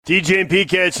DJ and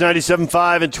PK, it's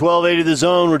 97.5 and 1280 The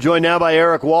Zone. We're joined now by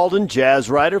Eric Walden, jazz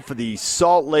writer for the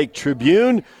Salt Lake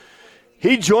Tribune.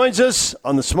 He joins us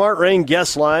on the Smart Rain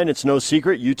guest line. It's no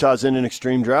secret, Utah's in an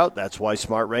extreme drought. That's why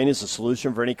Smart Rain is a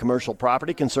solution for any commercial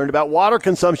property concerned about water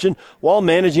consumption while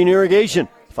managing irrigation.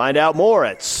 Find out more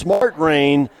at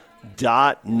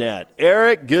smartrain.net.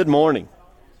 Eric, good morning.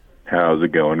 How's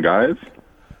it going, guys?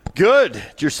 Good.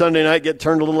 Did your Sunday night get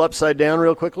turned a little upside down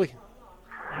real quickly?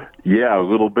 Yeah, a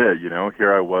little bit.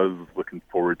 Here I was looking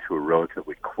forward to a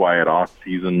relatively quiet off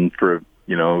season for,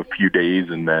 a few days,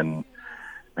 and then,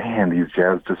 man, these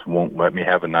Jazz just won't let me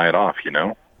have a night off,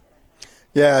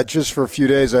 Yeah, just for a few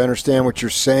days. I understand what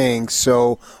you're saying.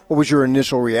 So what was your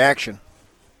initial reaction?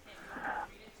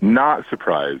 Not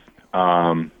surprised.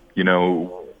 We've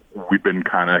been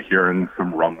kind of hearing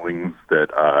some rumblings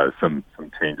that some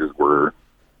changes were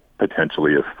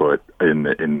potentially afoot in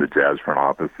the Jazz front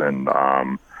office, and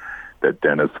that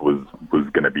Dennis was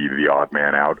going to be the odd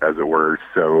man out, as it were.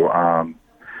 So,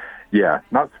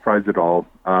 not surprised at all.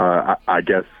 I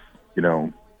guess,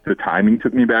 the timing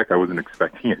took me back. I wasn't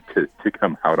expecting it to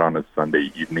come out on a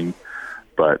Sunday evening.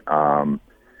 But, like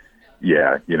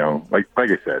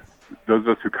I said, those of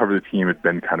us who cover the team had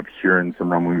been kind of hearing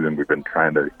some rumblings, and we've been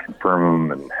trying to confirm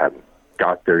them and haven't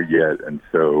got there yet. And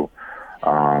so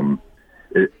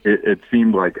it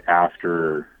seemed like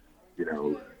after,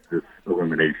 this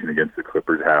elimination against the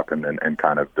Clippers happened and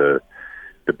kind of the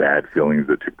bad feelings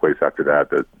that took place after that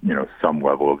some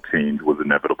level of change was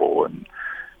inevitable, and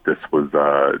this was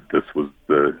how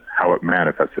it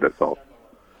manifested itself.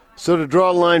 So to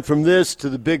draw a line from this to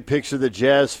the big picture that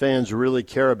Jazz fans really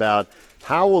care about,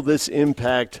 how will this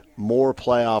impact more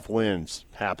playoff wins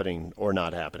happening or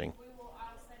not happening?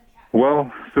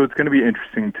 Well, so it's going to be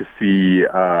interesting to see.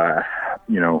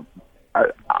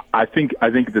 I think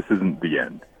this isn't the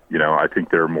end. I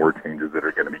think there are more changes that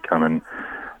are going to be coming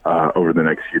over the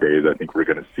next few days. I think we're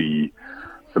going to see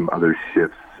some other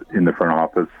shifts in the front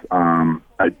office.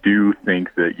 I do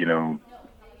think that,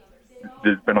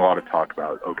 there's been a lot of talk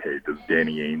about, okay, does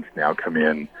Danny Ainge now come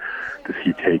in? Does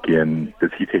he take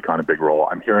on a big role?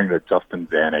 I'm hearing that Justin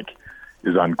Zanuck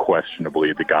is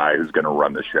unquestionably the guy who's going to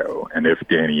run the show. And if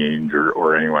Danny Ainge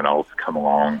or anyone else come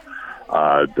along,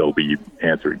 they'll be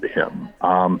answering to him.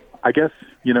 I guess,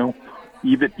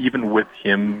 even with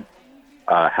him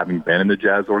having been in the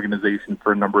Jazz organization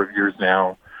for a number of years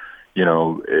now,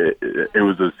 it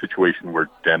was a situation where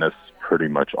Dennis pretty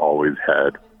much always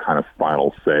had kind of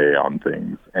final say on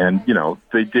things. And,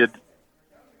 they did.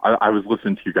 I was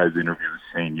listening to you guys interview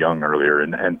Shane Young earlier,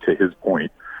 and to his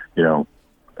point,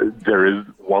 there is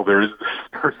this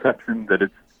perception that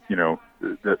it's,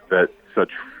 that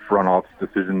such front office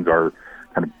decisions are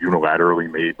kind of unilaterally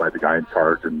made by the guy in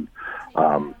charge, and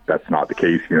that's not the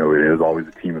case. It is always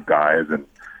a team of guys, and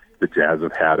the Jazz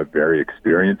have had a very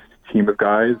experienced team of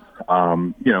guys.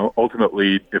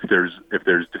 Ultimately, if there's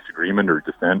disagreement or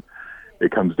dissent,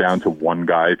 it comes down to one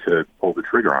guy to pull the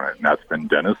trigger on it, and that's been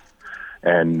Dennis.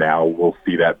 And now we'll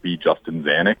see that be Justin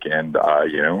Zanuck, and I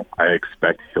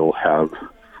expect he'll have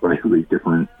slightly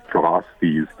different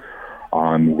philosophies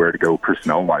on where to go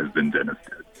personnel-wise than Dennis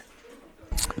did.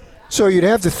 So you'd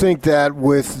have to think that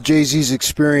with Jay-Z's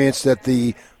experience that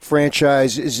the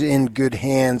franchise is in good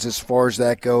hands as far as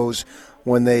that goes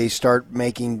when they start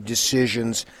making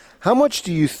decisions. How much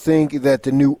do you think that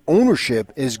the new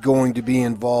ownership is going to be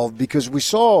involved? Because we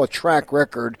saw a track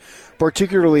record,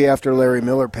 particularly after Larry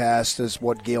Miller passed, as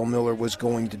what Gail Miller was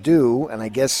going to do, and I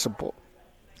guess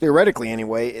theoretically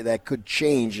anyway, that could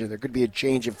change. There could be a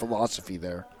change in philosophy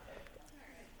there.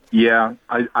 Yeah,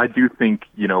 I do think,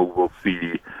 we'll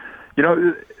see.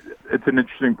 It's an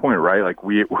interesting point, right? Like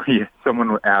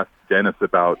someone asked Dennis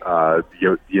about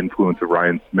the influence of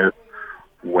Ryan Smith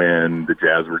when the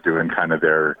Jazz were doing kind of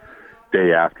their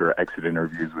day after exit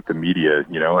interviews with the media,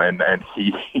 and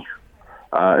he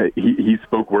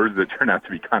spoke words that turned out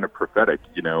to be kind of prophetic.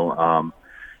 He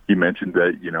mentioned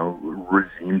that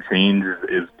regime change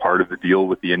is part of the deal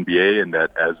with the NBA, and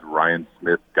that as Ryan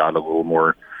Smith got a little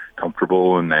more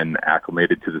comfortable and then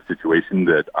acclimated to the situation,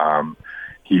 that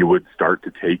he would start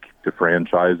to take the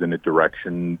franchise in a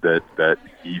direction that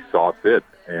he saw fit.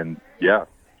 And yeah,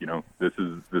 this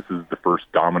is the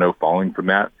first domino falling from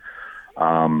that.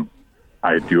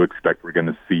 I do expect we're going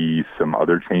to see some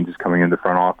other changes coming in the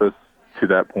front office to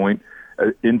that point.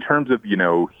 In terms of,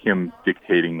 him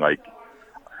dictating like,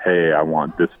 hey, I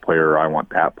want this player, I want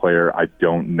that player, I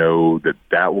don't know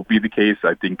that will be the case.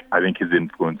 I think his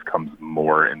influence comes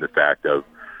more in the fact of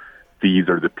these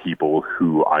are the people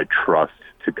who I trust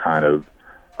to kind of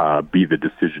be the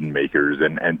decision makers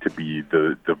and to be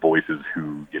the voices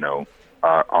who,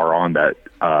 are on that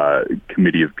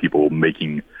committee of people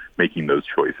making those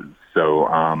choices. So,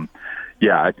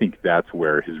 I think that's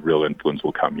where his real influence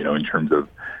will come, in terms of,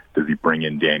 does he bring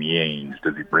in Danny Ainge?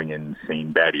 Does he bring in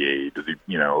Shane Battier? Does he,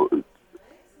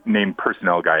 name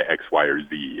personnel guy X, Y, or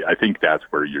Z? I think that's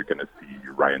where you're going to see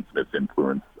Ryan Smith's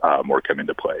influence more come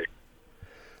into play.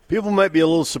 People might be a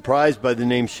little surprised by the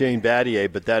name Shane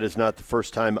Battier, but that is not the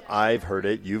first time I've heard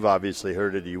it. You've obviously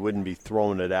heard it. You wouldn't be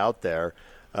throwing it out there.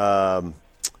 Why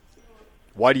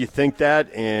do you think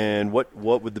that, and what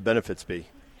would the benefits be?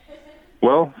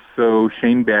 Well, so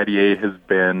Shane Battier has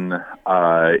been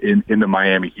in the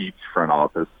Miami Heat's front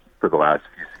office for the last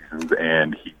few seasons,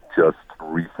 and he just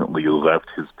recently left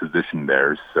his position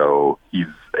there. So he's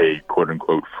a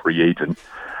quote-unquote free agent.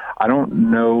 I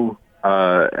don't know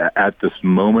at this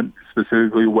moment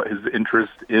specifically what his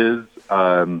interest is.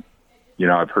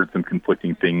 I've heard some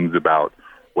conflicting things about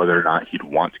whether or not he'd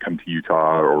want to come to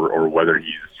Utah or whether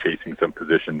he's chasing some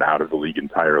position out of the league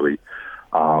entirely.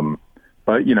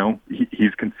 But,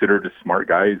 he's considered a smart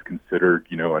guy. He's considered,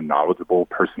 a knowledgeable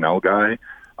personnel guy.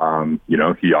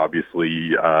 He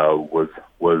obviously was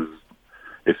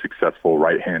a successful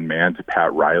right-hand man to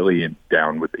Pat Riley and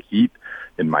down with the Heat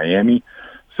in Miami.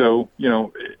 So,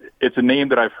 it's a name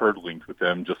that I've heard linked with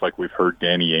them, just like we've heard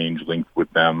Danny Ainge linked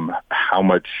with them. How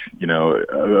much,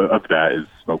 of that is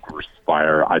smoke versus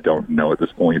fire, I don't know at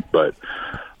this point. But,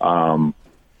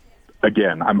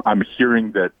 again, I'm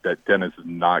hearing that Dennis is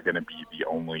not going to be the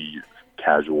only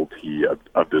casualty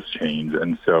of this change.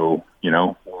 And so,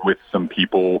 with some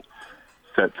people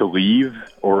set to leave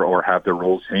or have their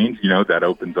roles change, that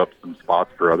opens up some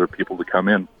spots for other people to come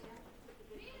in.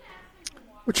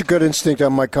 What's your gut instinct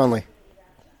on Mike Conley?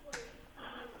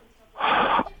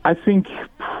 I think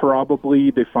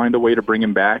probably they find a way to bring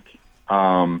him back,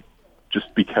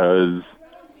 just because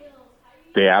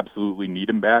they absolutely need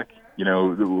him back.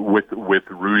 With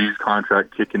Rudy's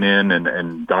contract kicking in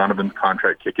and Donovan's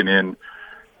contract kicking in,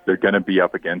 they're going to be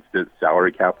up against it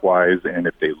salary cap wise. And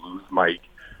if they lose Mike,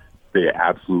 they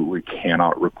absolutely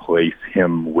cannot replace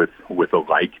him with a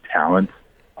like talent.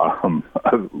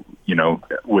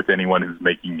 With anyone who's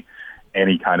making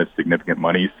any kind of significant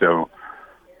money. So,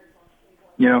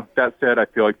 that said, I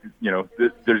feel like,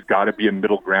 there's got to be a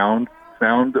middle ground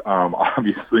found.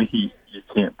 Obviously, you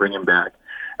can't bring him back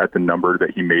at the number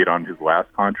that he made on his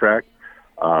last contract,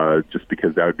 just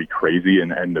because that would be crazy.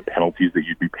 And the penalties that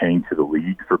you'd be paying to the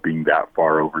league for being that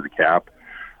far over the cap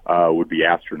would be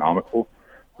astronomical.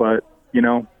 But,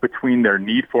 between their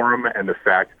need for him and the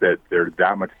fact that they're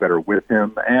that much better with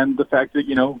him, and the fact that,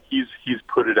 he's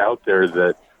put it out there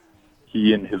that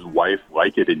he and his wife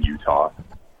like it in Utah,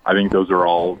 I think those are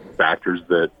all factors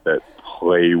that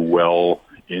play well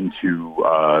into,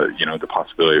 the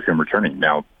possibility of him returning.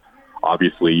 Now,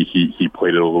 obviously, he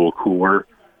played it a little cooler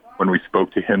when we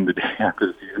spoke to him the day after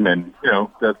the season, and,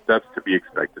 that's to be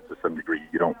expected to some degree.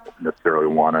 You don't necessarily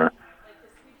want to,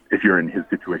 if you're in his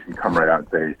situation, come right out and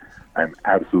say, I'm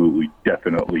absolutely,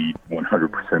 definitely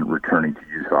 100% returning to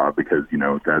Utah, because,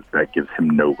 that gives him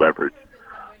no leverage.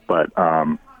 But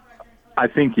I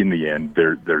think in the end,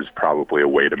 there's probably a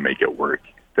way to make it work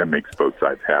that makes both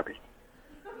sides happy.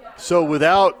 So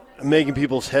without making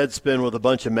people's heads spin with a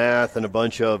bunch of math and a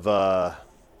bunch of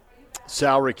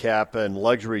salary cap and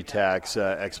luxury tax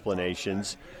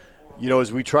explanations,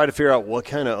 as we try to figure out what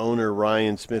kind of owner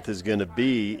Ryan Smith is going to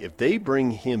be, if they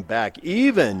bring him back,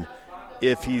 even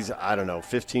if he's, I don't know,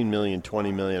 $15 million,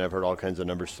 $20 million, I've heard all kinds of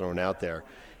numbers thrown out there,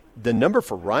 the number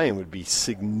for Ryan would be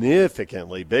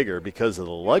significantly bigger because of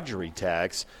the luxury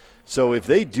tax. So if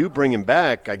they do bring him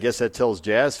back, I guess that tells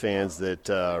Jazz fans that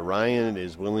Ryan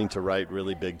is willing to write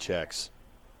really big checks.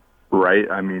 Right.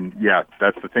 I mean, yeah,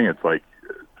 that's the thing. It's like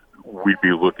we'd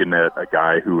be looking at a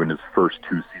guy who in his first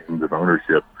 2 seasons of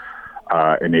ownership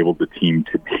enabled the team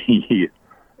to be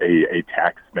a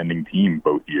tax spending team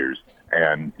both years.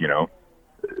 And,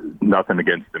 nothing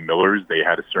against the Millers. They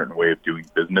had a certain way of doing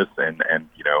business, and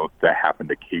that happened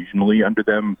occasionally under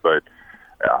them, but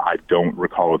I don't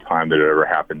recall a time that it ever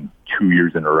happened 2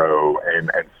 years in a row,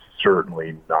 and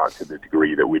certainly not to the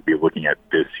degree that we'd be looking at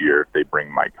this year if they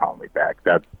bring Mike Conley back.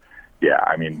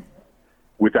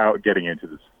 Without getting into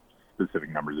the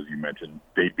specific numbers, as you mentioned,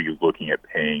 they'd be looking at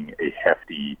paying a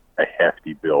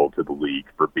hefty bill to the league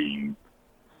for being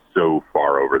so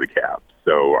far over the cap.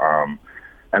 So,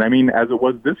 as it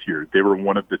was this year, they were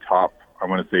one of the top, I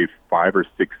want to say, 5 or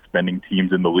 6 spending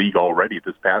teams in the league already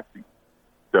this past season.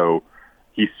 So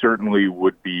he certainly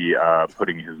would be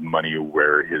putting his money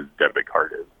where his debit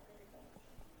card is.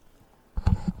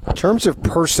 In terms of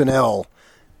personnel,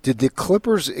 Did the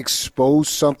Clippers expose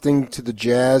something to the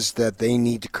Jazz that they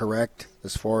need to correct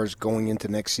as far as going into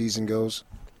next season goes?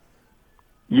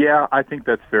 Yeah, I think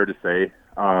that's fair to say.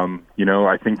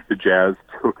 I think the Jazz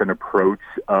took an approach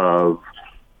of,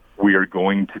 we are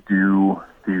going to do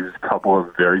these couple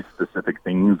of very specific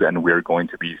things, and we're going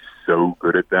to be so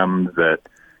good at them that,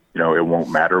 it won't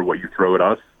matter what you throw at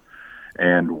us.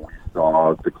 And we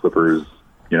saw the Clippers,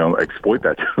 exploit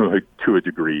that to a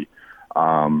degree.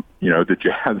 The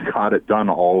Jazz got it done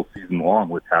all season long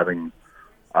with having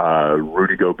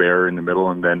Rudy Gobert in the middle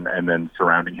and then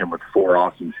surrounding him with 4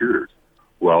 awesome shooters.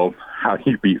 Well, how do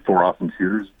you beat 4 awesome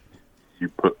shooters? You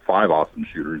put 5 awesome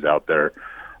shooters out there.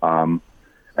 And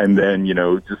then,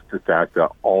 just the fact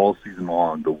that all season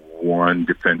long, the one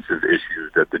defensive issue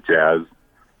that the Jazz,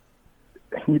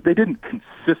 they didn't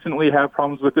consistently have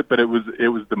problems with it, but it was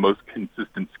the most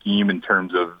consistent scheme in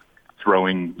terms of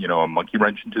throwing, a monkey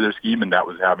wrench into their scheme, and that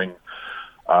was having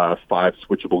 5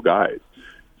 switchable guys.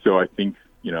 So I think,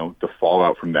 the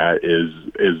fallout from that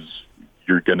is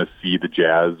you're going to see the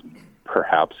Jazz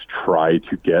perhaps try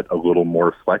to get a little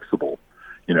more flexible.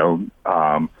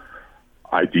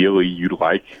 Ideally, you'd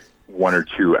like 1 or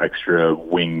 2 extra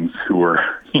wings who are,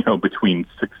 between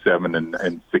 6'7"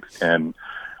 and 6'10",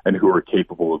 and who are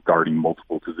capable of guarding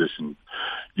multiple positions.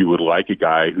 You would like a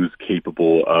guy who's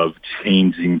capable of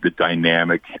changing the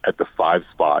dynamic at the 5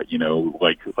 spot,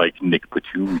 like Nick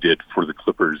Batum did for the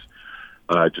Clippers,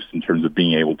 just in terms of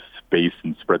being able to space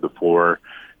and spread the floor,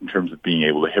 in terms of being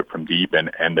able to hit from deep,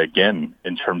 and again,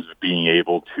 in terms of being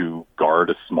able to guard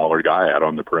a smaller guy out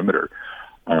on the perimeter.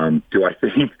 Do I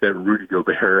think that Rudy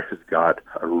Gobert has got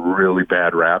a really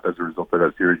bad rap as a result of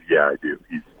that series? Yeah, I do.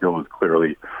 He still is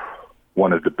clearly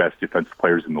one of the best defensive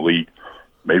players in the league,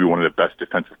 maybe one of the best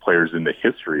defensive players in the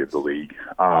history of the league.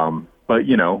 But,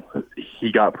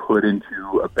 he got put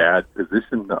into a bad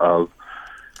position of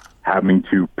having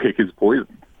to pick his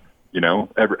poison.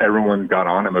 Everyone got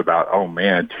on him about, oh,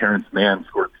 man, Terrence Mann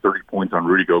scored 30 points on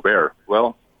Rudy Gobert.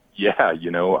 Well, yeah,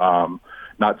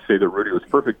 not to say that Rudy was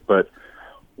perfect, but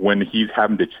when he's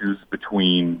having to choose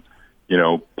between,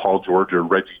 Paul George or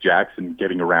Reggie Jackson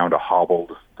getting around a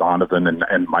hobbled Donovan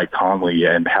and Mike Conley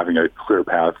and having a clear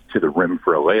path to the rim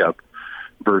for a layup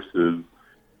versus,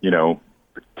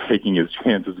 taking his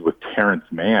chances with Terrence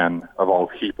Mann, of all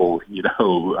people,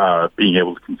 being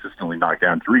able to consistently knock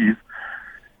down threes,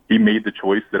 he made the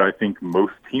choice that I think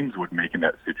most teams would make in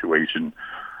that situation.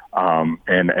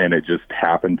 And it just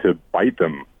happened to bite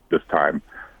them this time.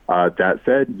 That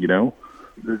said,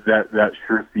 that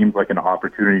sure seems like an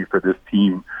opportunity for this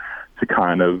team to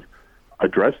kind of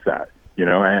address that,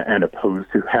 and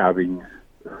opposed to having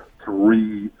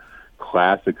 3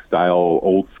 classic style,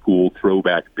 old school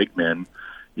throwback big men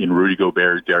in Rudy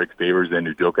Gobert, Derek Favors, and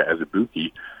Udoka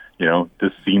Azubuike.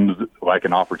 This seems like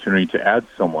an opportunity to add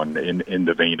someone in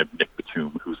the vein of Nick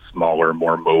Batum, who's smaller,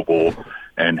 more mobile,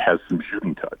 and has some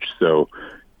shooting touch. So,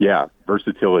 yeah,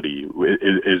 versatility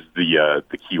is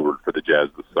the keyword for the Jazz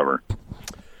this summer.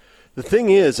 The thing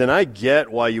is, and I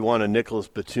get why you want a Nicholas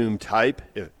Batum type,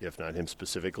 if not him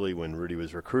specifically, when Rudy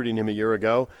was recruiting him a year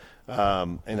ago,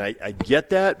 and I get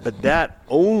that, but that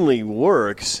only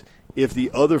works if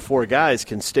the other 4 guys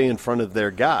can stay in front of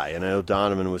their guy. And I know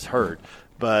Donovan was hurt,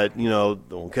 but,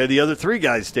 okay, the other 3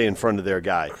 guys stay in front of their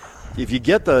guy. If you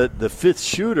get the 5th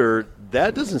shooter,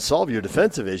 that doesn't solve your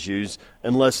defensive issues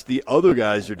unless the other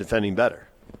guys are defending better.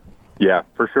 Yeah,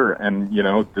 for sure. And,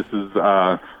 this is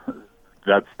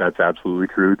that's absolutely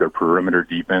true. The perimeter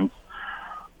defense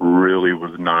really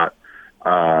was not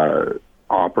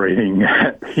operating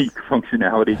at peak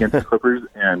functionality against the Clippers.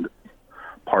 And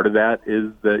part of that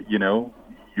is that,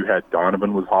 you had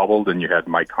Donovan was hobbled and you had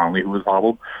Mike Conley who was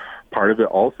hobbled. Part of it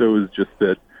also is just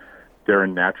that they're a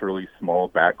naturally small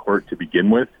backcourt to begin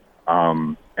with.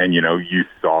 And, you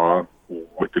saw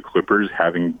with the Clippers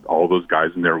having all those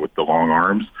guys in there with the long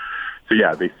arms. So,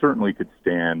 yeah, they certainly could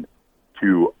stand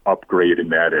to upgrade in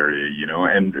that area,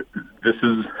 and this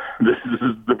is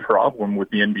the problem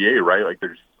with the NBA, right? Like,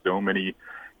 there's so many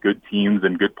good teams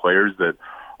and good players that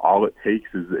all it takes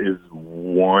is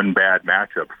one bad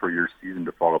matchup for your season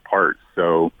to fall apart.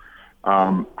 So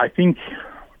I think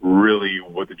really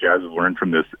what the Jazz have learned from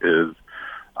this is,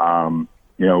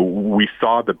 we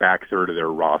saw the back third of their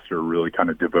roster really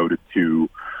kind of devoted to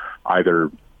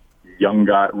either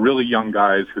really young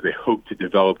guys who they hoped to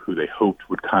develop, who they hoped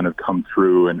would kind of come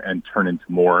through and turn into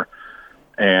more,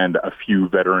 and a few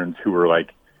veterans who were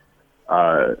like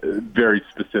very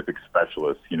specific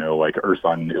specialists, like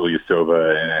Ersan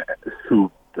Ilyasova,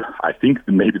 who I think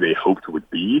maybe they hoped would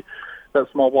be that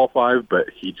small ball 5, but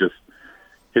he just,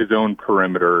 his own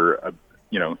perimeter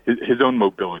his own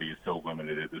mobility is so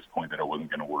limited at this point that it wasn't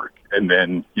going to work. And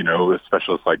then, a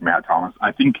specialist like Matt Thomas,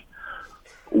 I think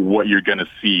what you're going to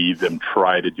see them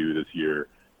try to do this year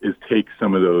is take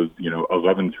some of those,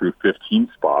 11 through 15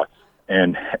 spots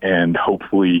and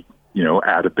hopefully,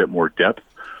 add a bit more depth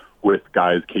with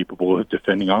guys capable of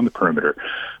defending on the perimeter,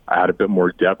 add a bit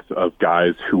more depth of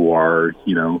guys who are,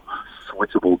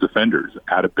 switchable defenders,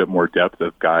 add a bit more depth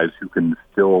of guys who can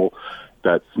fill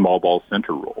that small ball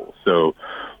center role. So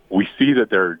we see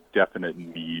that there are definite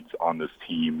needs on this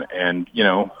team, and,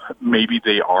 maybe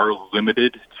they are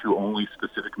limited to only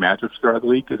specific matchups throughout the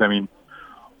league, because,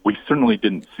 we certainly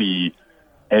didn't see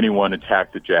anyone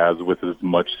attack the Jazz with as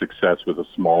much success with a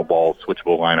small ball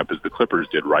switchable lineup as the Clippers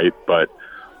did, right? But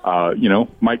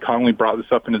Mike Conley brought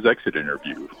this up in his exit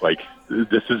interview. Like,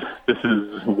 this is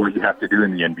what you have to do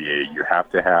in the NBA. You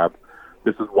have to have,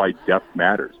 this is why depth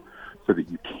matters, so that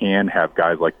you can have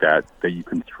guys like that you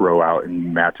can throw out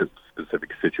and match a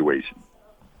specific situation.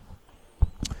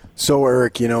 So,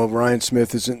 Eric, Ryan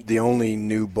Smith isn't the only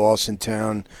new boss in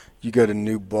town. You got a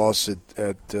new boss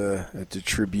at the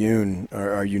Tribune.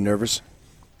 Are you nervous?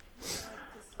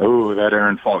 Oh, that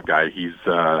Aaron Falk guy. He's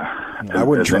I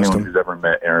wouldn't as trust anyone him. who's ever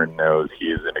met Aaron knows, he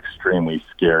is an extremely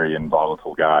scary and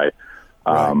volatile guy.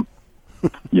 Right.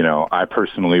 I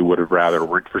personally would have rather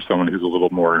worked for someone who's a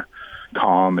little more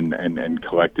calm and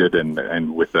collected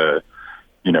and with a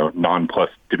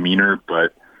nonplussed demeanor,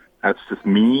 but that's just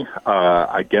me.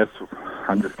 I guess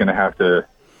I'm just going to have to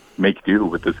make do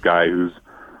with this guy who's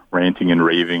ranting and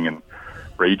raving and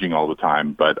raging all the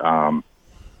time. But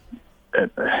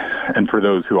and for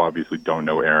those who obviously don't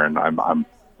know Aaron, I'm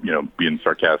being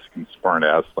sarcastic and smart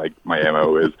ass like my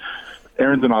MO is.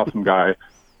 Aaron's an awesome guy.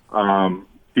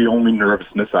 The only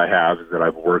nervousness I have is that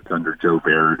I've worked under Joe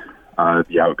Baird,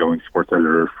 the outgoing sports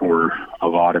editor, for a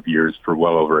lot of years, for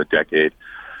well over a decade.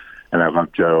 And I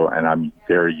love Joe, and I'm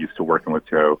very used to working with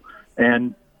Joe.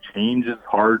 And change is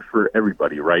hard for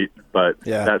everybody, right? But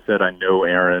That said, I know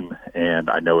Aaron, and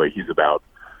I know what he's about,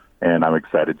 and I'm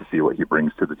excited to see what he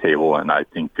brings to the table. And I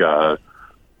think our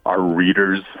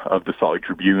readers of the Salt Lake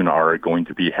Tribune are going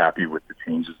to be happy with the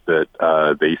changes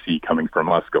that they see coming from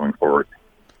us going forward.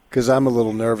 Because I'm a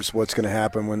little nervous what's going to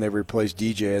happen when they replace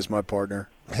DJ as my partner.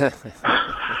 Do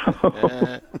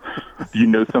you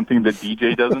know something that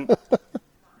DJ doesn't?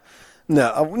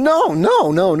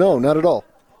 No, not at all.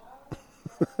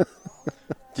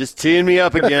 Just teeing me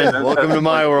up again. Welcome to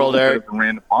my world, Eric. A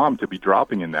random bomb to be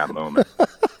dropping in that moment.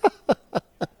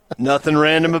 Nothing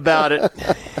random about it.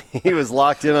 He was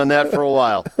locked in on that for a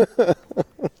while.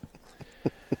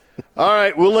 All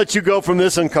right, we'll let you go from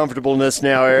this uncomfortableness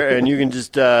now, Eric, and you can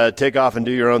just take off and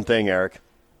do your own thing, Eric.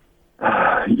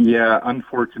 Yeah,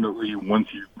 unfortunately, once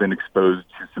you've been exposed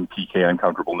to some PK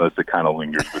uncomfortableness, it kind of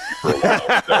lingers with you for a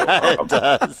while. So, it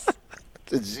does.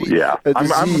 Yeah,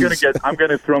 I'm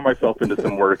gonna throw myself into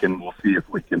some work, and we'll see if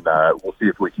we can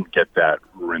get that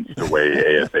rinsed away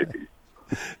ASAP.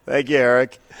 Thank you,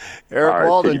 Eric. Eric right,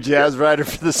 Walden, jazz writer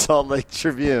for the Salt Lake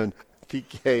Tribune.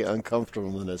 PK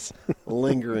uncomfortableness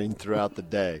lingering throughout the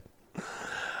day.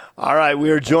 All right, we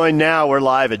are joined now. We're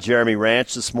live at Jeremy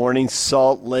Ranch this morning,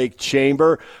 Salt Lake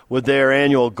Chamber, with their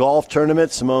annual golf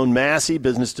tournament. Simone Massey,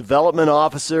 Business Development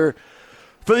Officer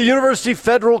for the University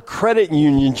Federal Credit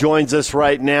Union, joins us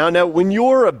right now. Now, when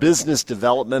you're a Business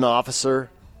Development Officer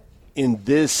in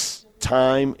this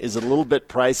time, is it a little bit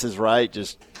Price is Right?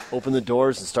 Just open the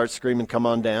doors and start screaming, come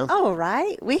on down? Oh,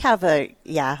 right. We have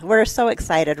we're so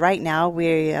excited. Right now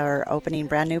we are opening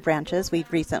brand new branches.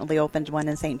 We've recently opened one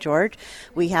in St. George.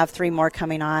 We have 3 more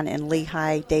coming on in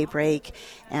Lehigh, Daybreak,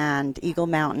 and Eagle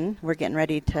Mountain. We're getting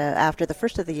ready to, after the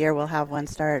first of the year, we'll have one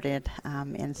started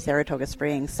in Saratoga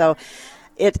Springs. So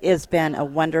it has been a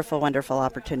wonderful, wonderful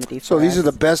opportunity for us. So these are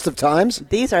the best of times?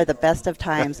 These are the best of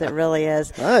times. It really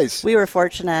is. Nice. We were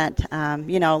fortunate.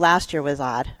 Last year was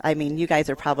odd. I mean, you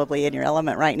guys are probably in your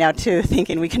element right now, too,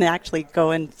 thinking we can actually go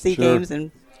and see games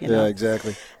and Yeah,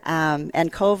 exactly.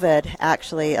 And COVID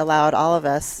actually allowed all of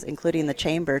us, including the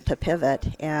chamber, to pivot.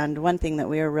 And one thing that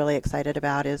we were really excited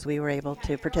about is we were able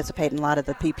to participate in a lot of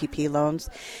the PPP loans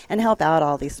and help out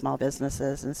all these small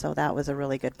businesses. And so that was a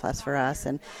really good plus for us.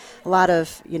 And a lot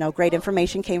of, great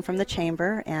information came from the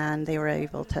chamber, and they were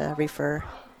able to refer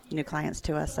new clients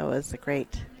to us. So it was a great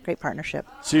partnership.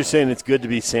 So you're saying it's good to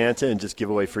be Santa and just give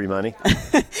away free money?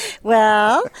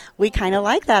 Well, we kind of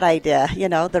like that idea,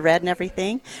 the red and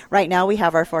everything. Right now we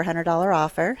have our $400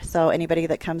 offer. So anybody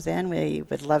that comes in, we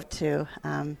would love to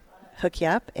hook you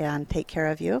up and take care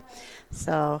of you.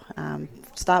 So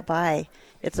stop by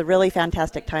it's a really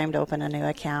fantastic time to open a new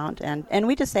account. And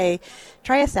we just say,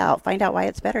 try us out, find out why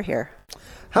it's better here.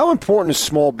 How important is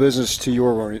small business to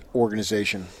your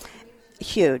organization?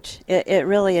 Huge. It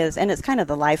really is. And it's kind of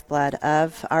the lifeblood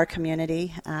of our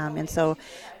community. And so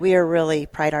we are really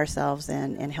pride ourselves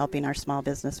in helping our small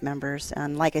business members.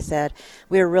 And like I said,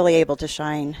 we were really able to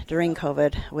shine during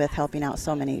COVID with helping out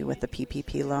so many with the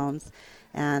PPP loans.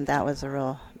 And that was a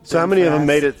real So how many of them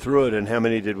made it through it, and how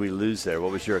many did we lose there?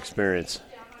 What was your experience?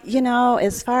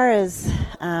 As far as,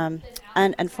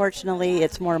 unfortunately,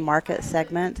 it's more market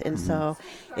segment, and so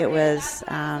it was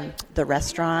the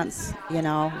restaurants,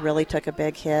 really took a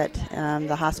big hit.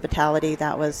 The hospitality,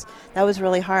 that was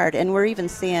really hard, and we're even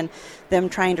seeing them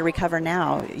trying to recover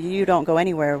now. You don't go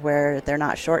anywhere where they're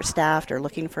not short-staffed or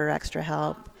looking for extra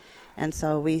help, and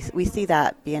so we see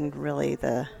that being really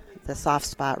the soft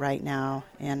spot right now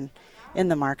in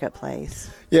the marketplace.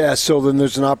 Yeah, so then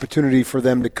there's an opportunity for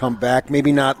them to come back.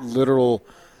 Maybe not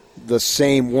the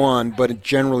same one, but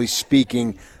generally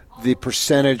speaking, the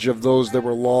percentage of those that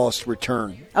were lost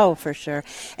return. Oh, for sure.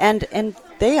 And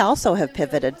they also have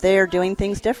pivoted. They're doing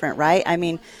things different, right? I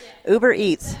mean, Uber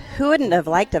Eats, who wouldn't have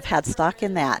liked to have had stock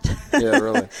in that? Yeah,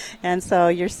 really. And so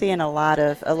you're seeing a lot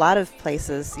of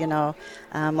places,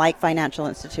 like financial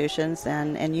institutions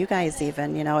and you guys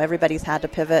even, everybody's had to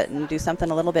pivot and do something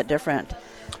a little bit different.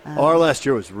 Our last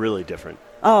year was really different.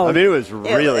 Oh, I mean, it was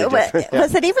really different.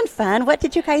 Was it even fun? What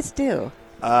did you guys do?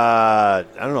 I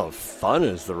don't know if fun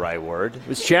is the right word. It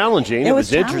was challenging. It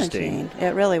was interesting.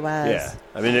 It really was. Yeah.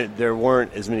 I mean, there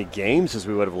weren't as many games as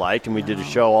we would have liked, and we did a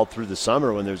show all through the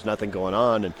summer when there's nothing going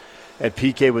on. And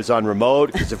PK was on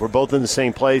remote because if we're both in the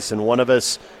same place and one of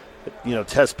us,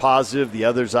 test positive, the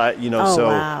other's,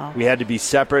 wow. we had to be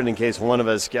separate in case one of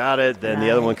us got it, then the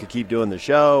other one could keep doing the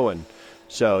show. And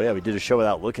so, yeah, we did a show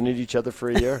without looking at each other for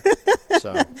a year.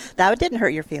 So that didn't hurt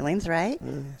your feelings, right?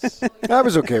 I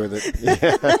was okay with it.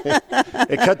 Yeah.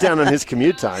 It cut down on his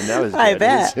commute time. That was good. I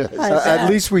bet. At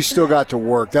least we still got to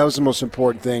work. That was the most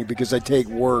important thing because I take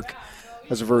work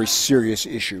as a very serious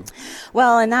issue.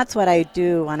 Well, and that's what I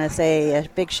do want to say. A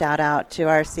big shout out to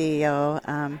our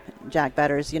CEO, Jack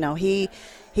Butters.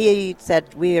 He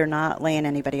said, we are not laying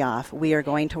anybody off. We are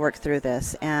going to work through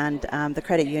this. And the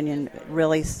credit union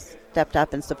really stepped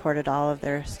up and supported all of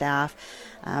their staff.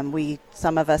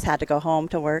 Some of us had to go home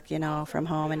to work, from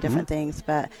home and different things,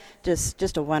 but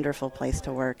just a wonderful place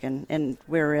to work, and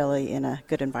we're really in a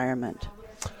good environment.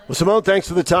 Well, Simone, thanks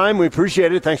for the time. We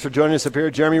appreciate it. Thanks for joining us up here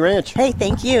at Jeremy Ranch. Hey,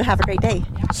 thank you. Have a great day.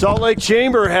 Salt Lake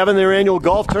Chamber having their annual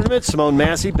golf tournament. Simone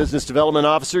Massey, Business Development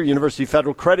Officer, University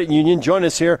Federal Credit Union. Join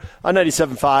us here on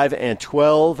 97.5 and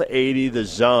 1280 The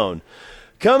Zone.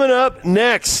 Coming up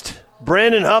next,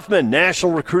 Brandon Huffman,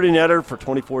 National Recruiting Editor for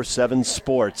 24/7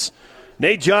 Sports.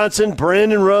 Nate Johnson,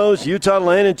 Brandon Rose, Utah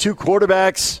landing 2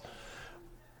 quarterbacks.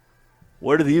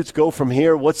 Where do the Utes go from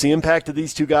here? What's the impact of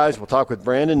these 2 guys? We'll talk with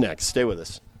Brandon next. Stay with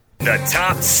us. The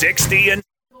top 60 and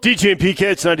DJ and PK,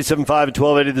 it's 97.5 and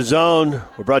 1280 The Zone.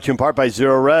 We're brought to you in part by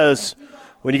Zero Res.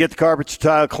 When you get the carpet, your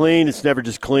tile clean, it's never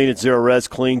just clean, it's Zero Res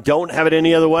clean. Don't have it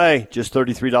any other way. Just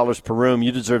 $33 per room.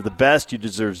 You deserve the best. You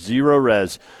deserve Zero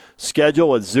Res. Schedule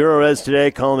with Zero Res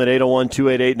today. Call them at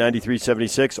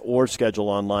 801-288-9376 or schedule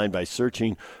online by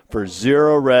searching for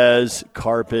Zero Res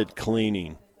Carpet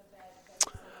Cleaning.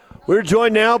 We're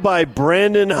joined now by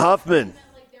Brandon Huffman.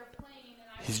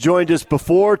 He's joined us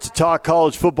before to talk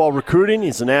college football recruiting.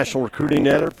 He's a national recruiting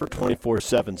editor for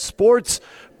 24/7 Sports.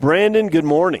 Brandon, good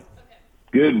morning.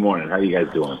 Good morning. How you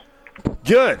guys doing?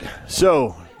 Good.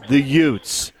 So, the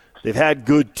Utes, they've had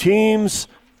good teams.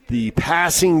 The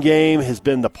passing game has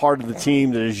been the part of the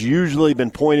team that has usually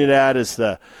been pointed at as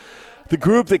the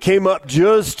group that came up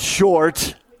just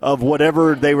short of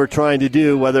whatever they were trying to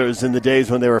do, whether it was in the days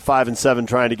when they were 5-7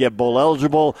 trying to get bowl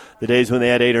eligible, the days when they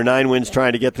had 8 or 9 wins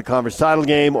trying to get the conference title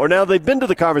game, or now they've been to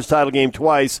the conference title game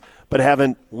twice but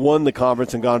haven't won the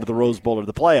conference and gone to the Rose Bowl or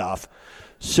the playoff.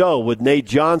 So with Nate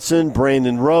Johnson,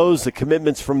 Brandon Rose, the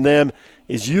commitments from them,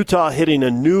 is Utah hitting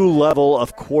a new level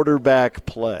of quarterback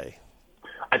play?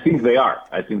 I think they are.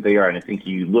 And I think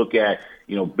you look at,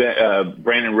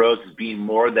 Brandon Rose as being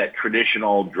more that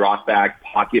traditional drop-back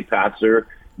pocket passer.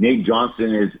 Nate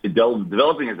Johnson is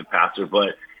developing as a passer,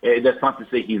 but that's not to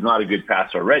say he's not a good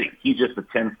passer already. He's just a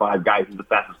 10-5 guy. He's the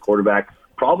fastest quarterback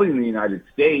probably in the United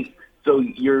States. So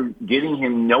you're getting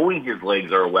him knowing his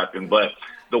legs are a weapon, but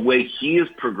the way he has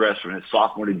progressed from his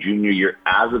sophomore to junior year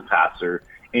as a passer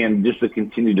and just the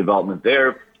continued development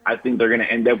there, I think they're going to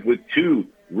end up with 2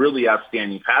 really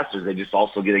outstanding passers. They just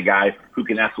also get a guy who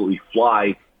can absolutely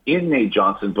fly in Nate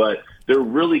Johnson, but they're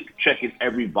really checking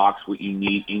every box what you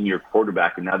need in your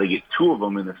quarterback, and now they get 2 of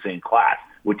them in the same class.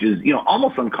 which is,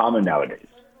 almost uncommon nowadays.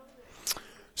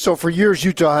 So for years,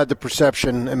 Utah had the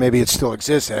perception, and maybe it still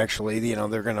exists actually,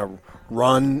 they're going to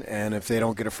run, and if they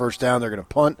don't get a first down, they're going to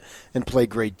punt and play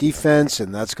great defense,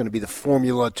 and that's going to be the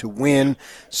formula to win.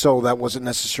 So that wasn't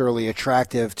necessarily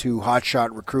attractive to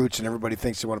hotshot recruits, and everybody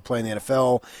thinks they want to play in the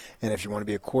NFL. And if you want to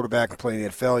be a quarterback and play in the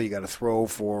NFL, you got to throw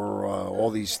for all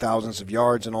these thousands of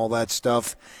yards and all that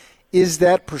stuff. Is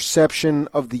that perception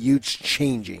of the Utes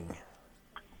changing?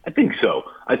 I think so.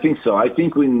 I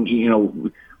think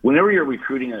when, whenever you're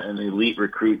recruiting an elite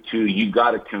recruit too, you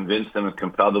got to convince them and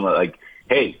compel them like,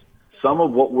 hey, some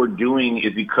of what we're doing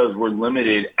is because we're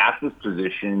limited at this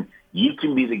position. You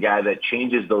can be the guy that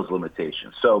changes those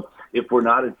limitations. So if we're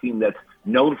not a team that's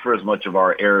known for as much of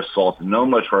our air assault,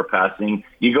 known much for our passing,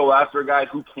 you go after a guy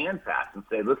who can pass and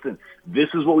say, listen, this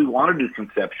is what we want to do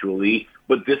conceptually,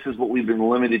 but this is what we've been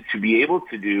limited to be able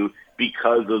to do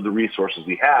because of the resources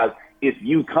we have. If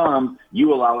you come,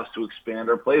 you allow us to expand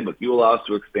our playbook. You allow us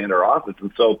to expand our offense.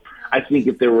 And so I think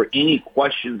if there were any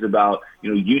questions about,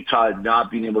 Utah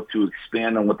not being able to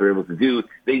expand on what they're able to do,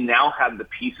 they now have the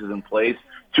pieces in place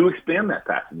to expand that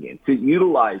passing game, to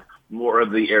utilize more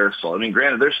of the air assault. I mean,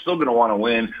 granted, they're still going to want to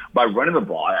win by running the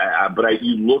ball. But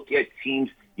you look at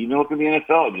teams, even look at the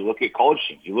NFL, you look at college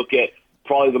teams, you look at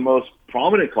probably the most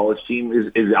prominent college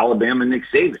team is Alabama and Nick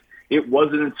Saban. It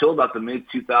wasn't until about the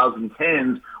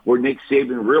mid-2010s where Nick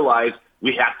Saban realized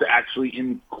we have to actually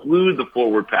include the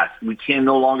forward pass. We can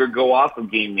no longer go off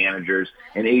of game managers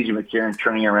and A.J. McCarron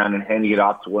turning around and handing it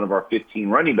off to one of our 15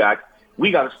 running backs.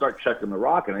 We got to start checking the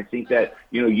rock. And I think that,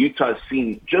 Utah's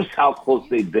seen just how close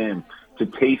they've been to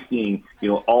tasting,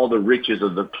 all the riches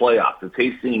of the playoffs, to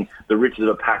tasting the riches of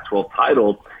a Pac-12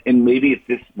 title. And maybe if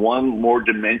this one more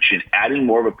dimension, adding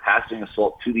more of a passing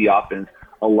assault to the offense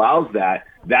allows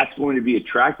that's going to be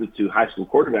attractive to high school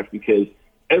quarterbacks because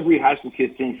every high school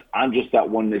kid thinks I'm just that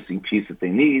one missing piece that they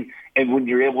need. And when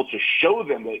you're able to show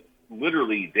them that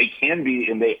literally they can be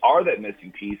and they are that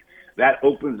missing piece, that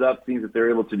opens up things that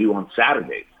they're able to do on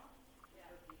Saturdays.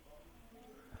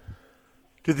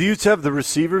 Do the Utes have the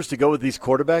receivers to go with these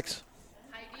quarterbacks?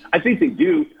 I think they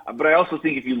do, but I also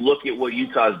think if you look at what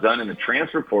Utah's done in the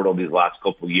transfer portal these last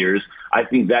couple of years, I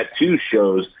think that too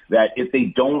shows that if they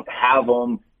don't have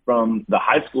them from the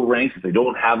high school ranks, if they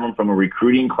don't have them from a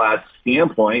recruiting class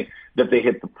standpoint, that they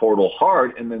hit the portal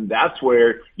hard, and then that's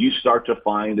where you start to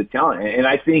find the talent. And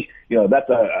I think, that's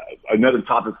another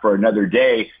topic for another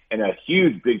day and a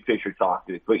huge big picture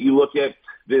topic. But you look at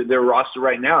their roster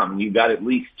right now, I mean, you've got at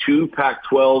least 2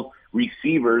 Pac-12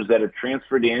 receivers that have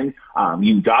transferred in.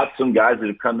 You've got some guys that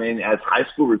have come in as high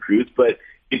school recruits, but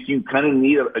if you kind of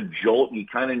need a jolt, you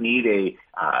kind of need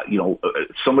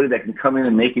somebody that can come in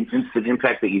and make an instant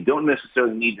impact that you don't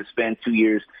necessarily need to spend 2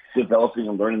 years developing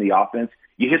and learning the offense,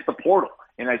 you hit the portal.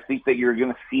 And I think that you're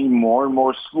going to see more and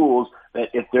more schools that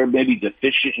if they're maybe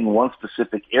deficient in one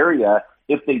specific area,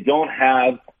 if they don't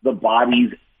have the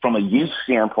bodies from a youth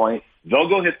standpoint, they'll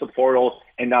go hit the portal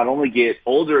and not only get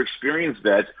older experienced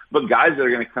vets, but guys that are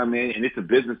going to come in, and it's a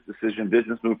business decision,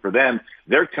 business move for them.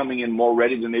 They're coming in more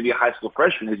ready than maybe a high school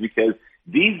freshman is because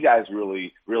these guys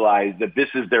really realize that this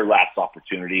is their last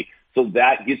opportunity. So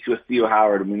that gets you a Theo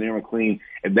Howard, a Munir McLean,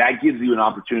 and that gives you an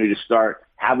opportunity to start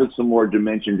having some more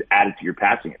dimensions added to your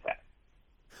passing attack.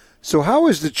 So how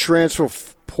is the transfer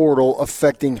portal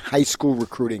affecting high school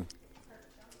recruiting?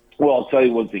 Well, I'll tell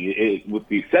you one thing. With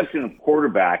the exception of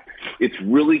quarterback, it's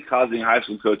really causing high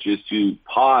school coaches to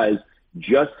pause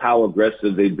just how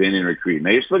aggressive they've been in recruiting. Now,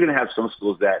 you're still going to have some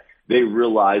schools that they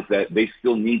realize that they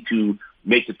still need to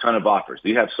make a ton of offers.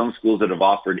 You have some schools that have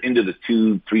offered into the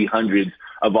 200-300s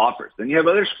of offers. Then you have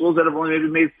other schools that have only maybe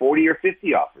made 40 or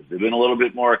 50 offers. They've been a little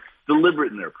bit more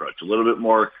deliberate in their approach, a little bit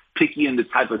more picky in the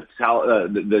type of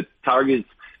the targets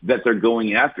that they're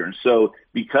going after. And so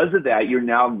because of that, you're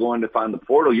now going to find the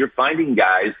portal. You're finding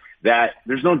guys that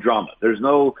there's no drama. There's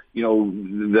no,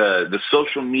 the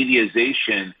social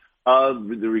mediaization of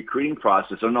the recruiting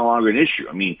process are no longer an issue.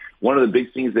 I mean, one of the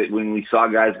big things that when we saw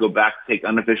guys go back to take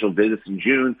unofficial visits in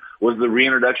June was the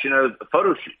reintroduction of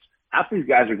photo shoots. Half these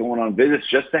guys are going on visits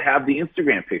just to have the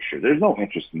Instagram picture. There's no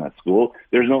interest in that school.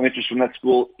 There's no interest from that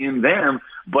school in them,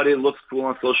 but it looks cool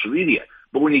on social media.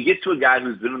 But when you get to a guy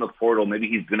who's been in the portal, maybe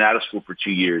he's been out of school for 2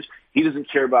 years, he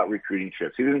doesn't care about recruiting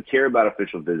trips. He doesn't care about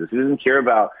official visits. He doesn't care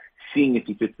about seeing if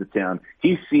he fits the town.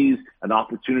 He sees an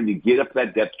opportunity to get up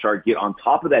that depth chart, get on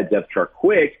top of that depth chart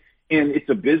quick, and it's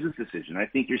a business decision. I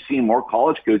think you're seeing more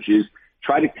college coaches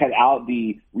try to cut out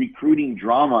the recruiting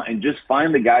drama and just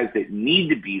find the guys that need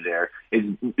to be there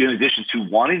in addition to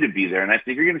wanting to be there. And I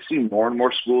think you're going to see more and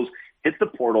more schools hit the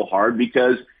portal hard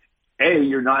because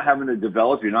you're not having to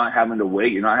develop, you're not having to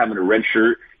wait, you're not having to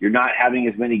redshirt, you're not having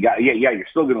as many guys. Yeah, you're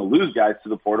still going to lose guys to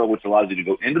the portal, which allows you to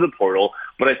go into the portal.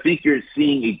 But I think you're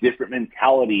seeing a different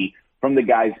mentality from the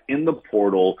guys in the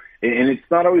portal, and it's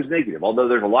not always negative. Although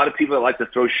there's a lot of people that like to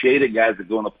throw shade at guys that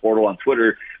go in the portal on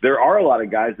Twitter, there are a lot of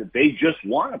guys that they just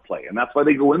want to play, and that's why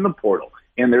they go in the portal.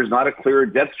 And there's not a clearer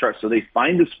depth chart, so they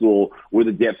find a school where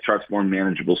the depth chart's more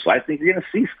manageable. So I think you're going to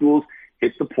see schools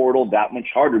hit the portal that much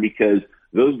harder because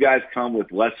those guys come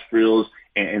with less frills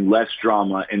and less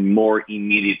drama and more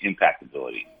immediate impact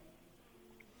ability.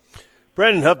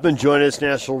 Brandon Huffman joined us,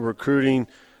 national recruiting,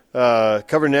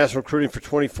 covering national recruiting for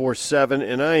 24/7,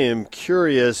 and I am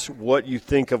curious what you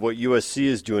think of what USC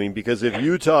is doing, because if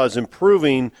Utah is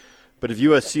improving, but if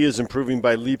USC is improving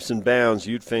by leaps and bounds,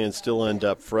 Ute fans still end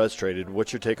up frustrated.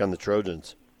 What's your take on the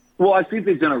Trojans? Well, I think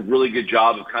they've done a really good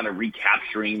job of kind of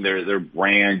recapturing their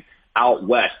brand out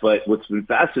west, but what's been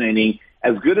fascinating,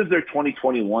 as good as their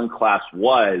 2021 class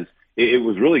was, it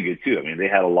was really good too. I mean, they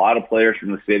had a lot of players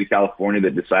from the state of California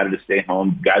that decided to stay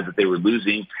home, guys that they were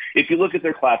losing. If you look at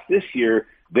their class this year,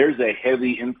 there's a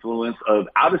heavy influence of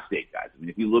out-of-state guys. I mean,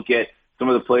 if you look at some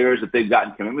of the players that they've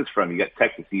gotten commitments from, you got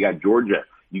Texas, you got Georgia,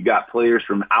 you got players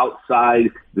from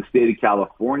outside the state of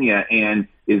California. And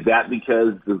is that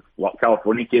because the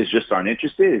California kids just aren't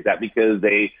interested? Is that because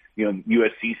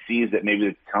USC sees that maybe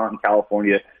the talent in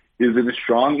California isn't as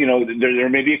strong? There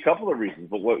may be a couple of reasons,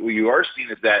 but what you are seeing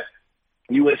is that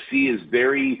USC is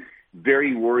very,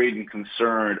 very worried and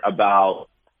concerned about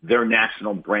their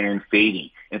national brand fading.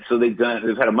 And so they've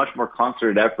had a much more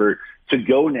concerted effort to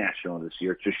go national this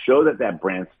year to show that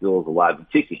brand still is alive and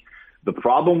kicking. The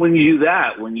problem when you do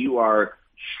that, when you are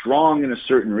strong in a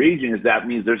certain region, is that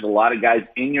means there's a lot of guys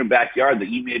in your backyard that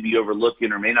you may be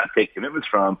overlooking or may not take commitments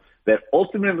from that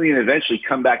ultimately and eventually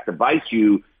come back to bite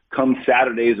you come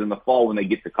Saturdays in the fall when they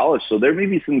get to college. So there may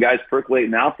be some guys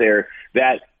percolating out there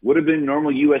that would have been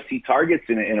normal USC targets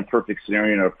in a perfect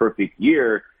scenario, in a perfect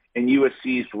year, and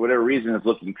USC, for whatever reason, is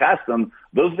looking past them.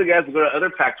 Those are the guys that go to other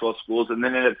Pac-12 schools and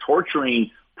then end up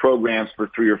torturing programs for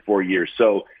 3 or 4 years.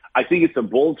 So I think it's a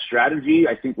bold strategy.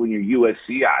 I think when you're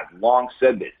USC, I've long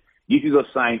said this, you can go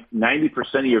sign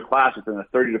 90% of your class within a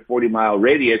 30 to 40-mile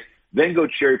radius, then go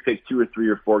cherry pick 2 or 3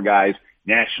 or 4 guys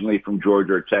nationally from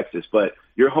Georgia or Texas. But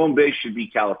your home base should be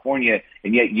California,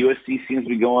 and yet USC seems to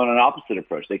be going on an opposite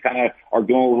approach. They kind of are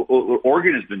going what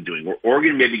Oregon has been doing, where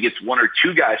Oregon maybe gets 1 or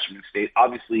 2 guys from the state.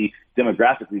 Obviously,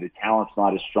 demographically, the talent's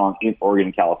not as strong in Oregon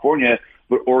and California,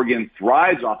 but Oregon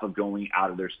thrives off of going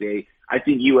out of their state. I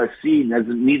think USC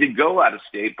doesn't need to go out of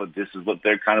state, but this is what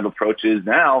their kind of approach is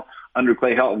now under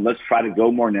Clay Helton. Let's try to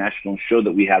go more national and show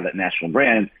that we have that national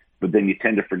brand, but then you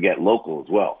tend to forget local as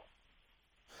well.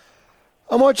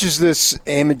 How much is this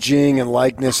imaging and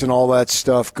likeness and all that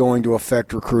stuff going to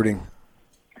affect recruiting?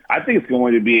 I think it's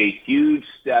going to be a huge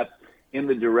step in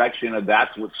the direction of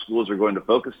that's what schools are going to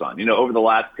focus on. Over the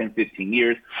last 10, 15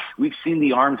 years, we've seen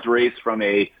the arms race from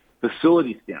a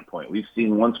facility standpoint. We've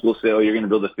seen one school say, you're going to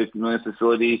build a $50 million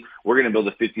facility. We're going to build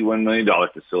a $51 million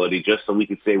facility just so we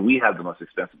could say we have the most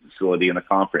expensive facility in the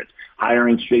conference.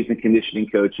 Hiring strength and conditioning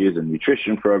coaches and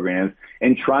nutrition programs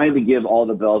and trying to give all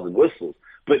the bells and whistles.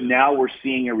 But now we're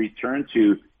seeing a return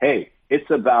to, hey, it's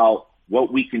about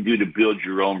what we can do to build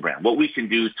your own brand, what we can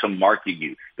do to market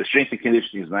you. The strength and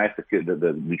conditioning is nice,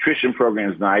 the nutrition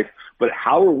program is nice, but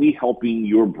how are we helping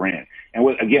your brand?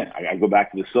 And again, I go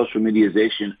back to the social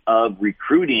mediaization of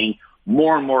recruiting.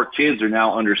 More and more kids are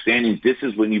now understanding this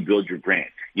is when you build your brand.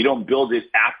 You don't build it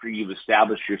after you've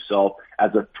established yourself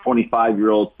as a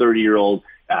 25-year-old, 30-year-old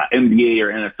NBA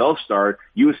or NFL star.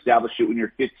 You establish it when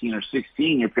you're 15 or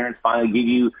 16. Your parents finally give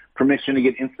you permission to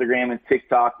get Instagram and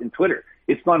TikTok and Twitter.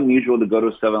 It's not unusual to go to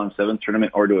a 7-on-7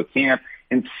 tournament or to a camp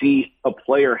and see a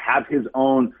player have his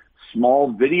own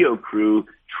small video crew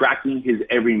tracking his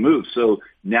every move. So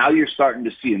now you're starting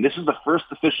to see, and this is the first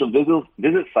official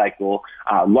visit cycle,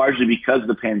 largely because of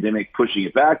the pandemic pushing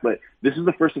it back, but this is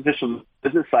the first official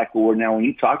visit cycle where now when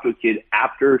you talk to a kid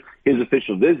after his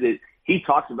official visit, he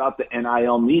talks about the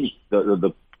NIL meeting.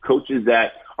 The coaches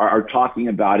that are talking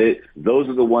about it, those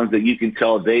are the ones that you can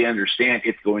tell they understand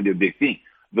it's going to be a big thing.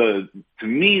 To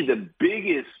me, the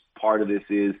biggest part of this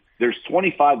is there's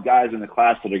 25 guys in the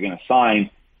class that are going to sign.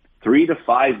 3 to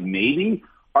 5 maybe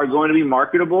are going to be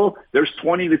marketable. There's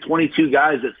 20 to 22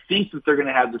 guys that think that they're going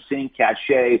to have the same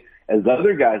cachet as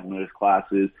other guys in those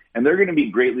classes, and they're going to be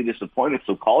greatly disappointed.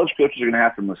 So college coaches are going to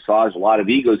have to massage a lot of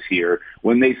egos here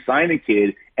when they sign a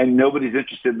kid and nobody's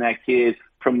interested in that kid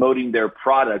promoting their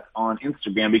product on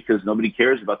Instagram because nobody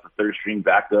cares about the third-string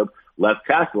backup left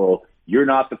tackle. You're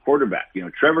not the quarterback.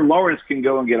 Trevor Lawrence can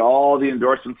go and get all the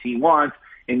endorsements he wants,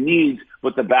 and needs,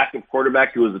 but the backup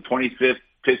quarterback who was the 25th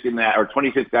pick in that, or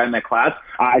 25th guy in that class.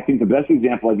 I think the best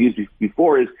example I've used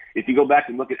before is if you go back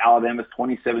and look at Alabama's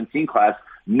 2017 class,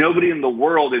 nobody in the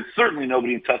world, and certainly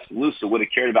nobody in Tuscaloosa, would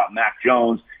have cared about Mac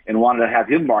Jones and wanted to have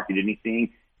him market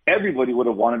anything. Everybody would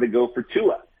have wanted to go for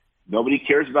Tua. Nobody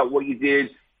cares about what you did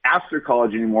after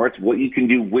college anymore. It's what you can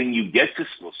do when you get to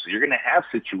school. So you're going to have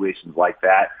situations like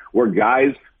that where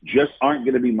guys just aren't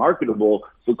going to be marketable.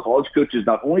 So college coaches,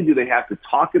 not only do they have to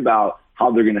talk about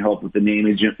how they're going to help with the name,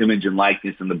 image, and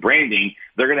likeness and the branding,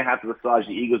 they're going to have to massage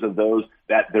the egos of those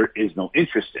that there is no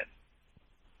interest in.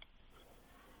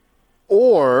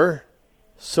 Or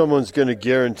someone's going to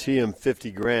guarantee him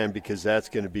 $50,000 because that's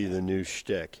going to be the new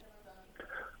shtick.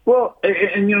 Well,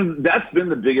 and that's been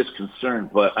the biggest concern.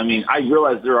 But, I mean, I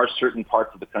realize there are certain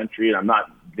parts of the country, and I'm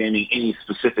not naming any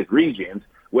specific regions,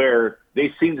 where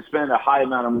they seem to spend a high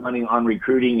amount of money on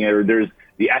recruiting, or there's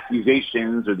the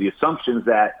accusations or the assumptions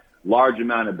that large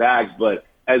amount of bags. But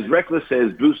as reckless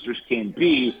as boosters can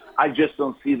be, I just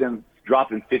don't see them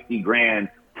dropping $50,000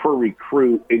 per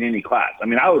recruit in any class. I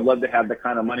mean, I would love to have that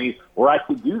kind of money where I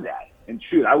could do that. And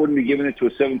shoot, I wouldn't be giving it to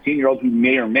a 17-year-old who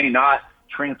may or may not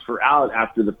transfer out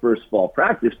after the first fall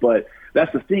practice. But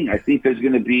that's the thing. I think there's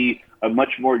going to be a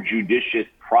much more judicious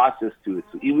process to it.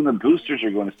 So even the boosters are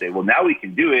going to say, well, now we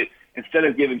can do it. Instead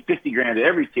of giving $50,000 to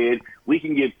every kid, we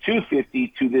can give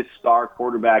 $250,000 to this star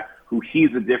quarterback who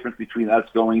he's the difference between us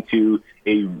going to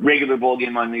a regular bowl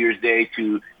game on New Year's Day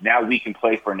to now we can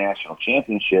play for a national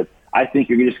championship. I think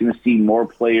you're just going to see more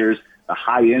players, the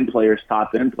high-end players,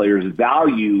 top-end players,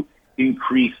 value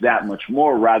increase that much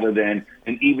more rather than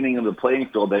an evening of the playing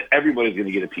field that everybody's going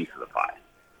to get a piece of the pie.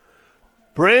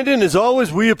 Brandon, as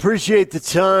always, we appreciate the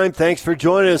time. Thanks for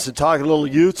joining us and talking a little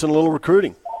Utes and a little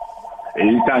recruiting.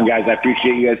 Anytime, guys. I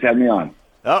appreciate you guys having me on.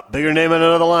 Oh, bigger name on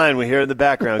another line. We hear it in the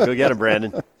background. Go get him,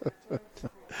 Brandon.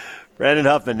 Brandon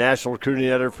Huffman, National Recruiting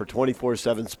Editor for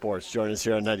 24/7 Sports. Join us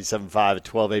here on 97.5 at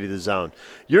 1280 The Zone.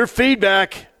 Your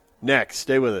feedback next.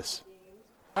 Stay with us.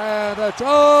 And it's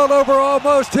all over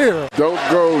almost here.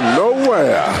 Don't go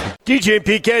nowhere. DJ and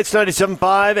PK, it's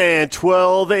 97.5 and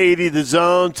 1280 The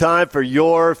Zone. Time for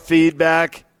your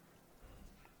feedback.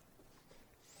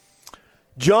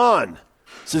 John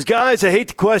says, guys, I hate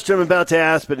the question I'm about to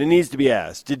ask, but it needs to be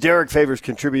asked. Did Derek Favors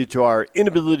contribute to our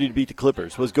inability to beat the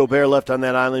Clippers? Was Gobert left on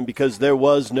that island because there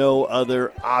was no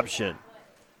other option?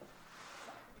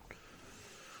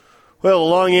 Well,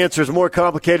 the long answer is more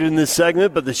complicated in this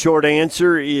segment, but the short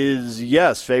answer is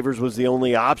yes, Favors was the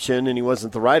only option, and he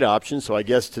wasn't the right option, so I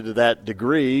guess to that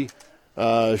degree,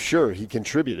 sure, he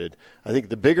contributed. I think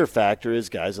the bigger factor is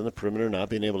guys on the perimeter not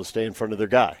being able to stay in front of their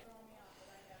guy.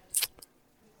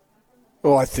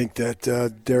 Well, I think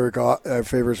that Derek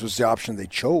Favors was the option they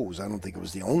chose. I don't think it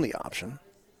was the only option.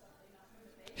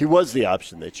 He was the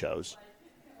option they chose.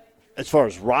 As far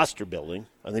as roster building,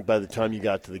 I think by the time you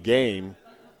got to the game,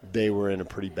 they were in a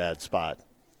pretty bad spot.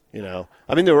 You know,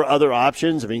 I mean, there were other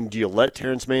options. I mean, do you let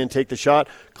Terrence Mann take the shot?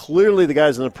 Clearly, the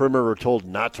guys on the perimeter were told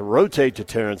not to rotate to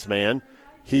Terrence Mann.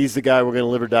 He's the guy we're going to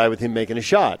live or die with him making a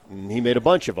shot, and he made a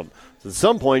bunch of them. So at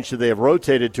some point, should they have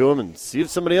rotated to him and see if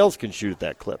somebody else can shoot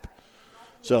that clip?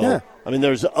 So, yeah. I mean,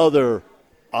 there's other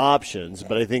options,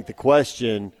 but I think the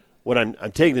question, what I'm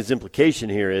taking as implication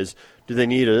here is, do they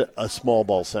need a small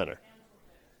ball center?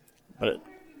 But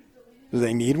do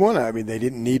they need one? I mean, they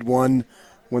didn't need one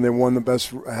when they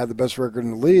had the best record in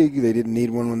the league. They didn't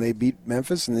need one when they beat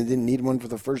Memphis, and they didn't need one for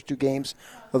the first two games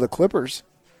of the Clippers.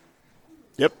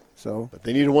 Yep. So, but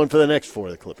they needed one for the next four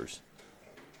of the Clippers.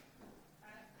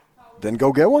 Then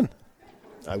go get one.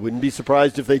 I wouldn't be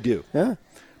surprised if they do. Yeah.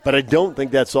 But I don't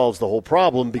think that solves the whole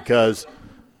problem because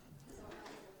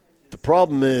the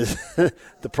problem is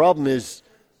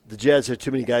the Jazz had too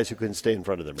many guys who couldn't stay in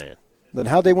front of their man. Then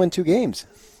how'd they win two games?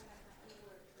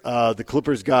 The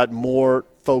Clippers got more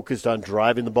focused on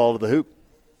driving the ball to the hoop.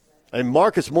 And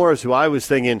Marcus Morris, who I was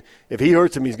thinking, if he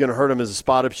hurts him, he's going to hurt him as a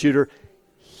spot-up shooter,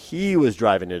 he was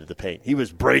driving into the paint. He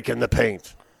was breaking the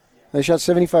paint. They shot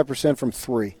 75% from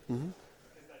three. Mm-hmm.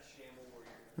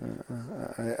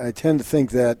 I tend to think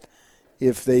that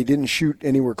if they didn't shoot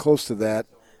anywhere close to that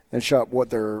and shot what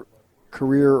their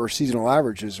career or seasonal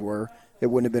averages were, it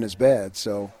wouldn't have been as bad.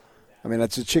 So, I mean,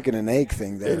 that's a chicken and egg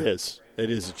thing there. It is.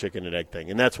 It is a chicken and egg thing.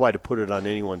 And that's why to put it on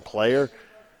any one player,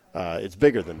 it's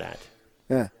bigger than that.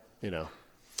 Yeah. You know.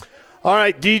 All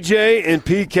right, DJ and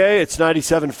PK, it's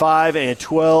 97.5 and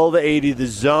 1280 The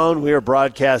Zone. We are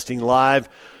broadcasting live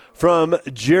from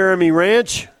Jeremy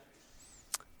Ranch.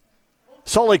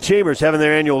 Salt Lake Chambers having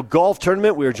their annual golf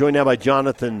tournament. We are joined now by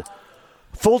Jonathan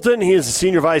Fulton, he is the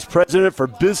Senior Vice President for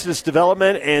Business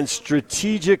Development and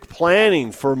Strategic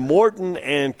Planning for Morton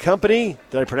and Company.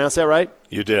 Did I pronounce that right?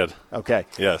 You did. Okay.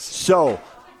 Yes. So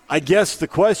I guess the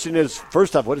question is,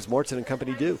 first off, what does Morton and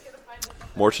Company do?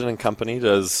 Morton and Company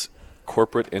does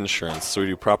corporate insurance. So we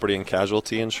do property and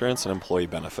casualty insurance and employee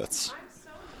benefits.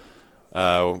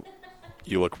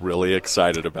 You look really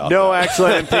excited about that. No,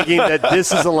 actually, I'm thinking that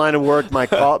this is a line of work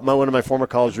one of my former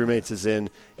college roommates is in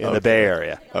the Bay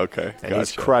Area. Okay, and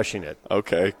he's crushing it.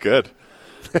 Okay, good.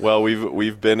 Well,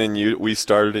 we've been we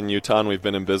started in Utah, and we've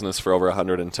been in business for over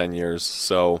 110 years.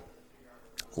 So,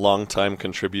 long-time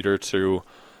contributor to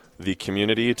the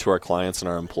community, to our clients and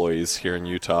our employees here in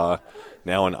Utah,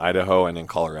 now in Idaho and in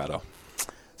Colorado.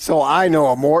 So I know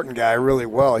a Morton guy really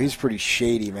well. He's pretty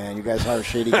shady, man. You guys hire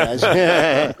shady guys?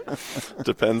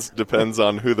 Depends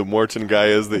on who the Morton guy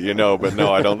is that you know, but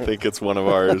no, I don't think it's one of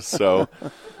ours. So,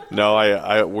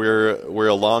 no, we're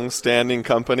a long-standing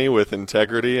company with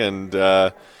integrity, and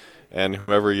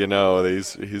whoever you know,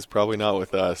 he's probably not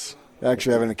with us. You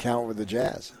actually have an account with the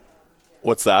Jazz.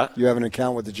 What's that? You have an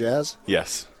account with the Jazz?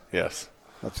 Yes.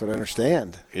 That's what I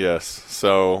understand. Yes.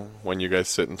 So when you guys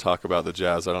sit and talk about the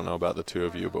Jazz, I don't know about the two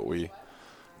of you, but a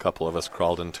couple of us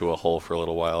crawled into a hole for a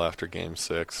little while after Game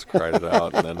 6, cried it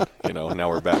out, and then, now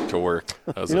we're back to work.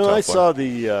 I saw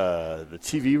the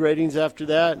TV ratings after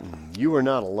that, and you were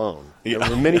not alone. Yeah. There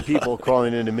were many people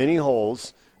crawling into many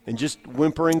holes and just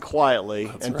whimpering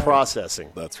quietly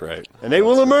processing. That's right. And they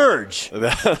will emerge.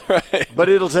 That's right. But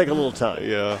it'll take a little time.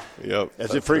 Yeah, yep.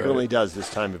 As it frequently does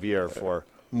this time of year for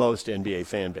most NBA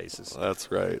fan bases. That's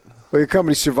right. Well, your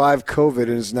company survived COVID,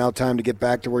 and it's now time to get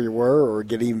back to where you were or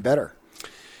get even better.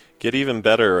 Get even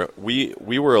better. We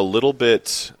were a little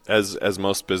bit, as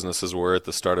most businesses were at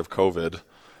the start of COVID,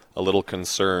 a little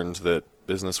concerned that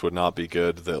business would not be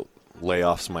good, that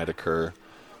layoffs might occur.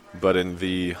 But in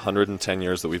the 110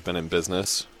 years that we've been in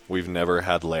business, we've never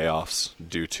had layoffs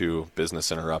due to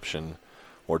business interruption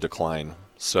or decline.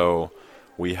 So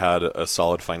we had a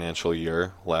solid financial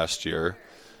year last year.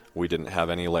 We didn't have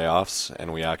any layoffs,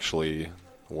 and we actually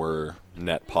were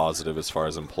net positive as far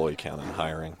as employee count and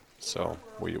hiring. So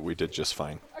we did just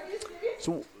fine.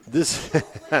 So this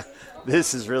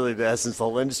is really the essence of the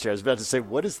whole industry. I was about to say,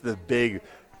 what is the big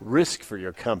risk for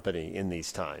your company in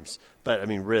these times? But, I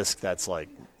mean, risk, that's like,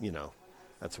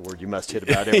 that's a word you must hit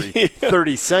about every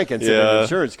 30 seconds in an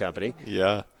insurance company.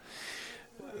 Yeah.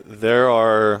 There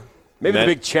are... Maybe the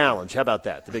big challenge. How about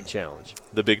that, the big challenge?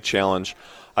 The big challenge.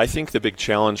 I think the big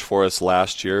challenge for us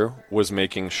last year was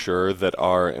making sure that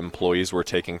our employees were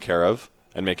taken care of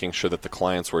and making sure that the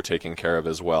clients were taken care of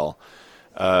as well.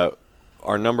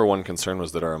 Our number one concern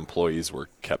was that our employees were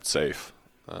kept safe.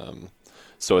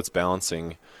 So it's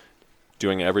balancing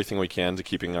doing everything we can to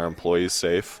keeping our employees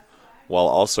safe while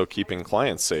also keeping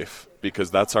clients safe,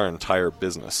 because that's our entire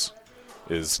business,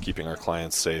 is keeping our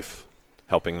clients safe,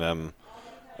 helping them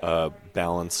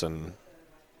balance and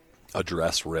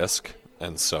address risk.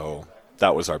 And so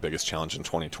that was our biggest challenge in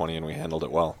 2020, and we handled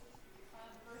it well.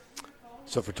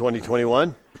 So for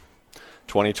 2021?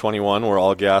 2021, we're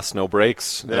all gas, no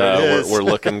brakes. We're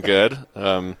looking good.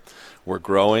 We're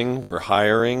growing, we're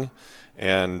hiring,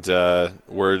 and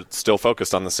we're still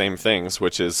focused on the same things,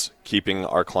 which is keeping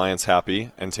our clients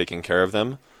happy and taking care of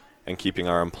them, and keeping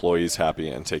our employees happy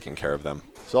and taking care of them.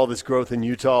 So all this growth in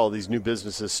Utah, all these new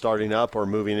businesses starting up or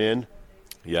moving in?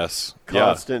 Yes.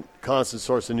 Constant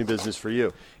source of new business for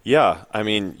you. Yeah. I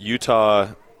mean,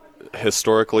 Utah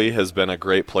historically has been a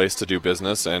great place to do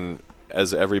business, and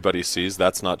as everybody sees,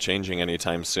 that's not changing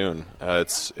anytime soon.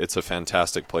 It's a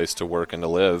fantastic place to work and to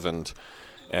live,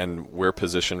 and we're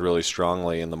positioned really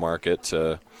strongly in the market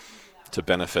to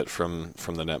benefit from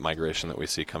the net migration that we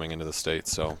see coming into the state.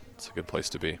 So it's a good place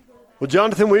to be. Well,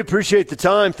 Jonathan, we appreciate the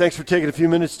time. Thanks for taking a few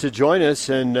minutes to join us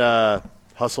and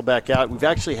hustle back out. We've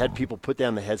actually had people put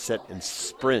down the headset and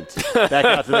sprint back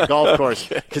out to the golf course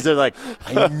because they're like,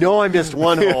 I know I missed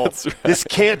one hole. Right. This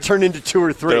can't turn into 2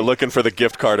 or 3. They're looking for the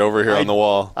gift card over here on the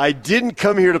wall. I didn't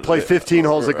come here to play 15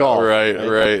 holes of golf.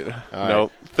 Right.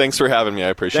 Nope. Thanks for having me. I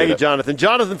appreciate it. Thank you, Jonathan.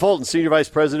 Jonathan Fulton, Senior Vice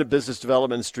President, Business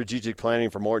Development and Strategic Planning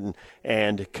for Morton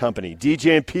and Company.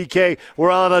 DJ and PK, we're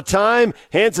out of time.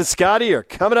 Hans and Scotty are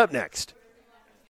coming up next.